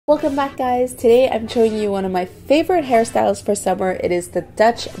Welcome back, guys. Today I'm showing you one of my favorite hairstyles for summer. It is the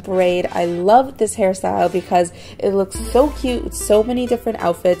Dutch braid. I love this hairstyle because it looks so cute with so many different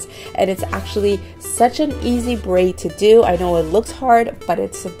outfits, and it's actually such an easy braid to do. I know it looks hard, but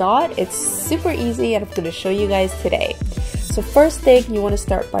it's not. It's super easy, and I'm going to show you guys today. So first thing, you want to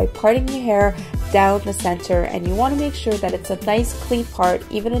start by parting your hair down the center, and you want to make sure that it's a nice clean part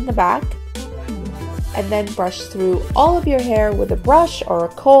even in the back. And then brush through all of your hair with a brush or a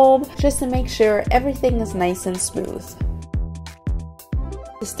comb just to make sure everything is nice and smooth.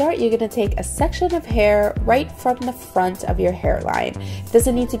 To start, you're going to take a section of hair right from the front of your hairline. It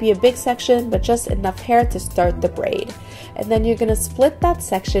doesn't need to be a big section, but just enough hair to start the braid. And then you're going to split that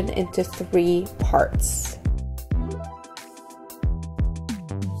section into 3 parts.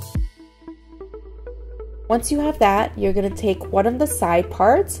 Once you have that, you're going to take one of the side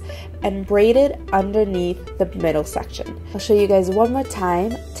parts and braid it underneath the middle section. I'll show you guys one more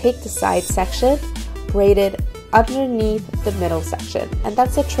time. Take the side section, braid it underneath the middle section. And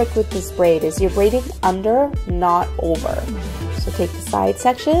that's the trick with this braid, is you're braiding under, not over. So take the side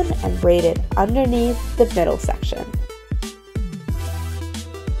section and braid it underneath the middle section.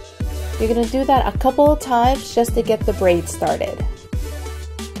 You're going to do that a couple of times just to get the braid started.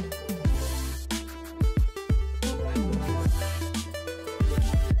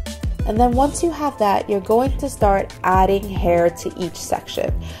 And then once you have that, you're going to start adding hair to each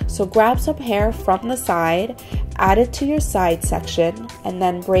section. So grab some hair from the side, add it to your side section, and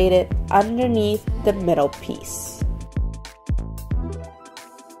then braid it underneath the middle piece.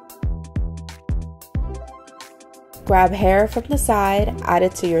 Grab hair from the side, add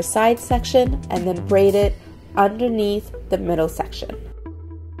it to your side section, and then braid it underneath the middle section.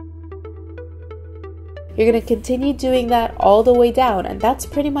 You're going to continue doing that all the way down, and that's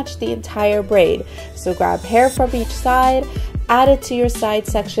pretty much the entire braid. So grab hair from each side, add it to your side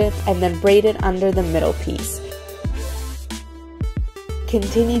section, and then braid it under the middle piece.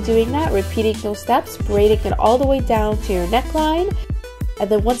 Continue doing that, repeating those steps, braiding it all the way down to your neckline. And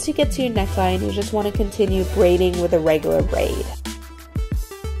then once you get to your neckline, you just want to continue braiding with a regular braid.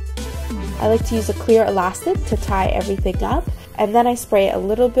 I like to use a clear elastic to tie everything up, and then I spray a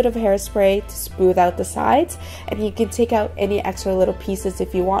little bit of hairspray to smooth out the sides, and you can take out any extra little pieces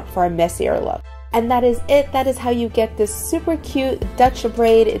if you want for a messier look. And that is it. That is how you get this super cute Dutch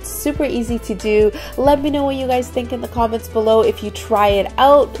braid. It's super easy to do. Let me know what you guys think in the comments below. If you try it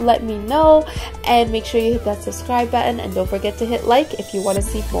out, let me know, and make sure you hit that subscribe button, and don't forget to hit like if you want to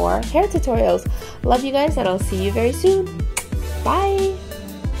see more hair tutorials. Love you guys, and I'll see you very soon. Bye.